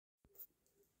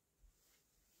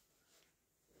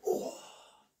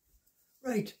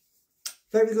Right,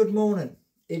 very good morning.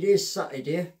 It is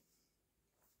Saturday.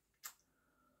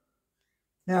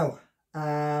 Now,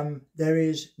 there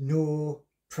is no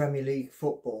Premier League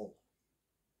football,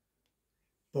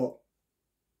 but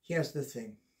here's the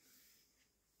thing.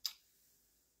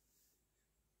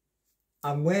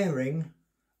 I'm wearing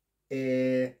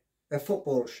a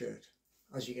football shirt,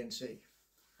 as you can see,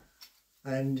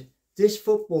 and this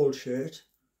football shirt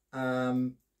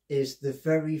is the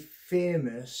very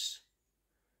famous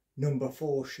number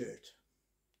 4 shirt.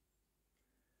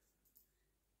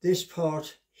 This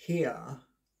part here,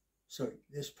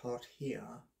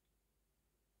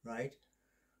 right,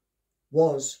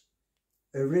 was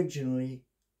originally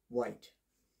white.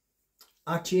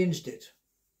 I changed it,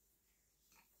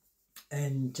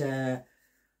 and I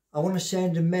want to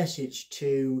send a message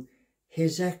to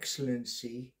His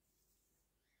Excellency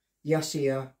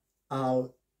Yasir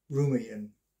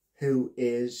Rumayyan, who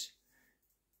is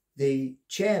the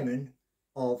chairman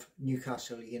of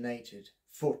Newcastle United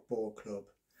Football Club.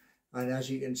 And as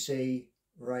you can see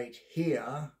right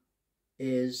here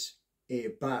is a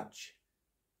badge.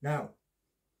 Now,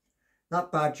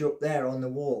 that badge up there on the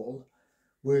wall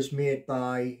was made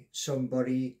by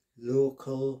somebody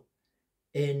local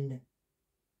in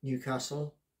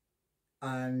Newcastle,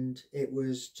 and it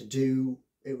was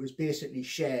basically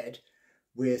shared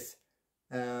with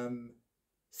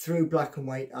through black and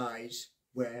white eyes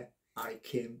where I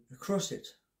came across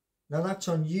it. Now that's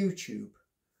on YouTube,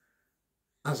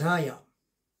 as I am,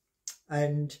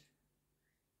 and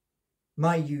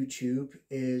my YouTube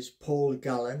is Paul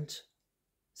Gallant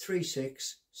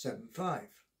 3675,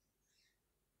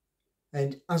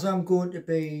 and as I'm going to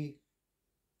be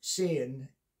saying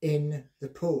in the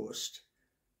post,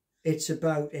 it's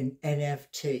about an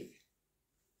NFT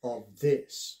of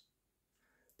this,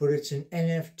 but it's an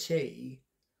NFT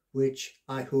which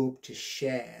I hope to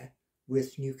share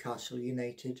with Newcastle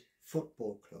United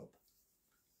Football Club.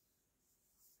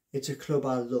 It's a club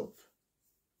I love,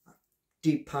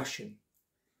 deep passion,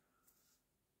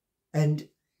 and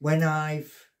when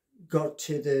I've got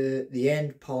to the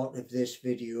end part of this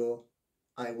video,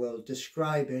 I will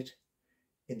describe it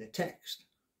in the text.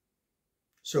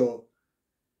 So,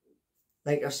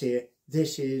 like I say,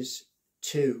 this is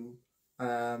to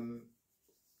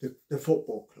the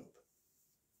football club.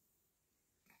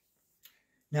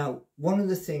 Now, one of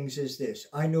the things is this: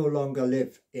 I no longer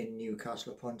live in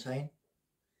Newcastle upon Tyne.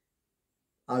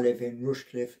 I live in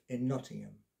Rushcliffe in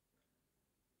Nottingham,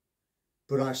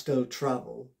 but I still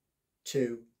travel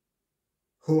to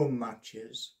home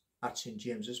matches at St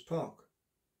James's Park.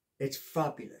 It's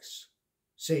fabulous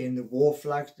seeing the war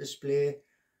flags display,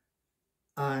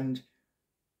 and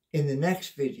in the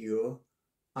next video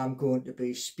I'm going to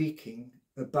be speaking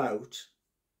about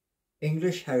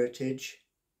English heritage,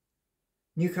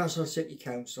 Newcastle City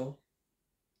Council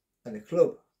and the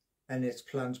club and its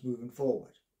plans moving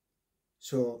forward.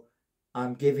 So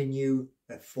I'm giving you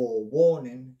a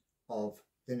forewarning of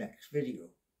the next video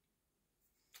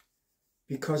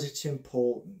because it's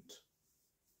important.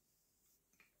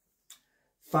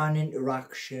 Fan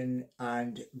interaction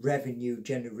and revenue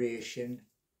generation,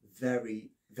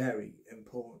 very, very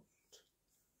important.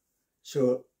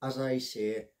 So as I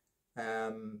say,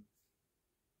 I'm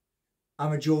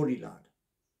a Geordie lad,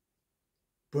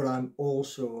 but I'm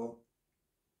also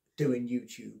doing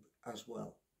YouTube as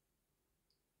well.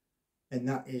 And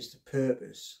that is the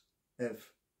purpose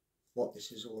of what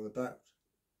this is all about.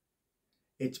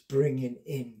 It's bringing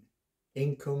in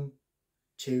income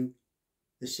to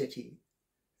the city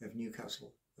of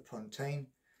Newcastle upon Tyne,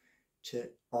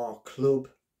 to our club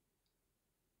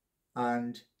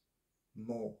and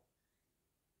more.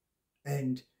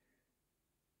 And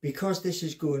because this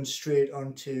is going straight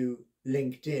onto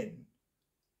LinkedIn,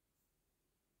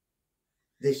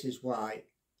 this is why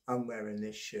I'm wearing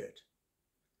this shirt.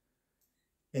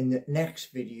 In the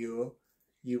next video,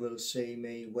 you will see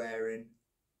me wearing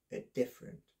a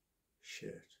different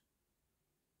shirt.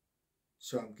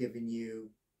 So I'm giving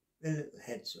you a little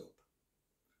heads up.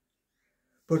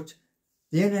 But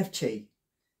the NFT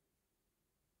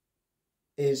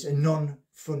is a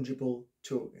non-fungible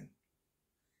token,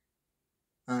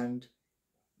 and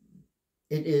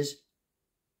it is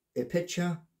a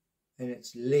picture and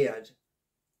it's layered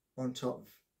on top of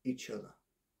each other.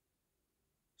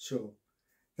 So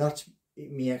that's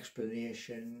my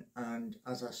explanation, and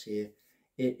as I say,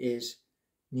 it is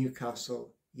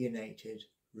Newcastle United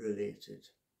related,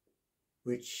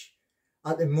 which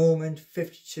at the moment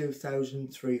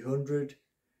 52,300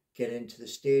 get into the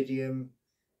stadium.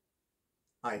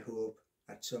 I hope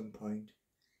at some point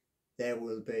there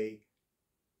will be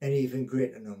an even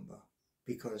greater number,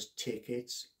 because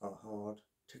tickets are hard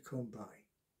to come by.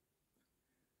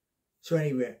 So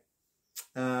anyway,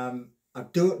 I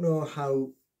don't know how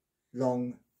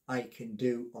long I can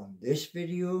do on this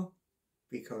video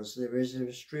because there is a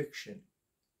restriction,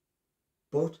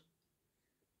 but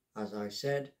as I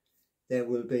said, there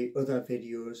will be other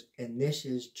videos, and this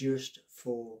is just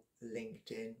for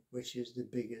LinkedIn, which is the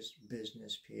biggest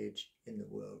business page in the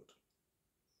world.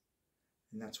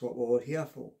 And that's what we're all here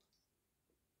for,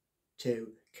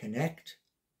 to connect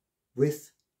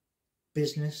with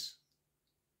business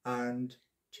and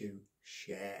to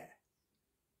share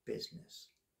business.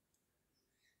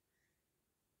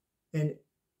 And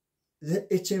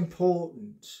it's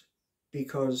important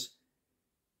because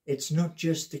it's not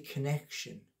just the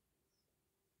connection,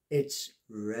 it's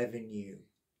revenue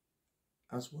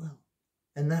as well.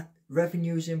 And that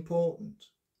revenue is important.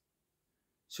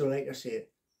 So like I said,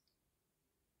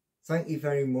 thank you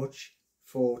very much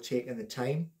for taking the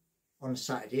time on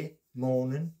Saturday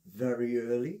morning, very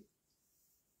early,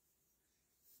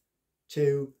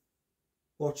 to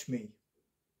watch me.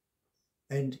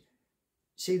 And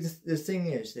see, the thing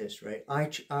is this, right?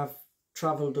 I've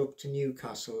travelled up to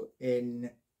Newcastle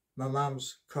in my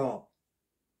mum's car.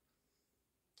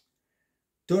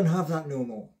 Don't have that no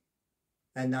more.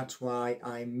 And that's why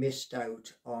I missed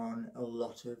out on a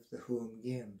lot of the home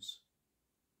games.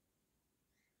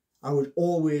 I would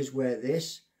always wear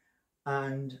this,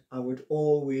 and I would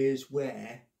always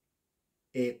wear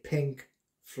a Pink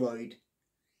Floyd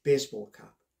baseball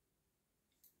cap.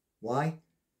 Why?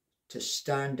 To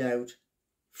stand out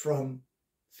from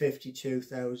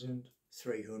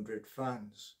 52,300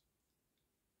 fans.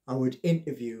 I would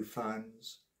interview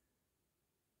fans,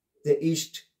 the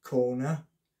East Corner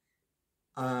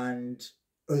and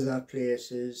other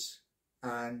places,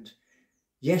 and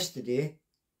yesterday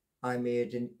I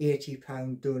made an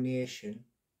 £80 donation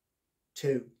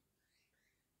to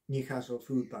Newcastle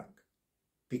Food Bank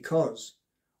because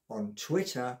on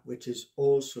Twitter, which is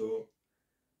also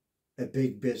a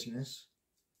big business,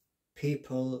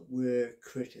 people were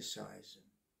criticising.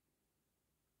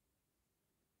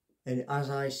 And as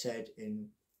I said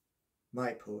in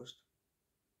my post,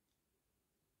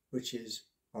 which is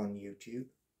on YouTube,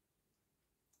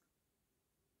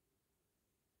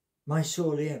 my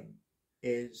sole aim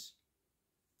is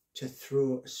to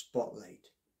throw a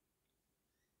spotlight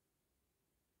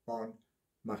on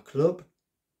my club,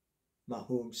 my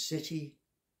home city,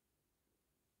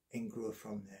 and grow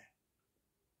from there.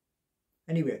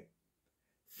 Anyway,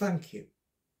 thank you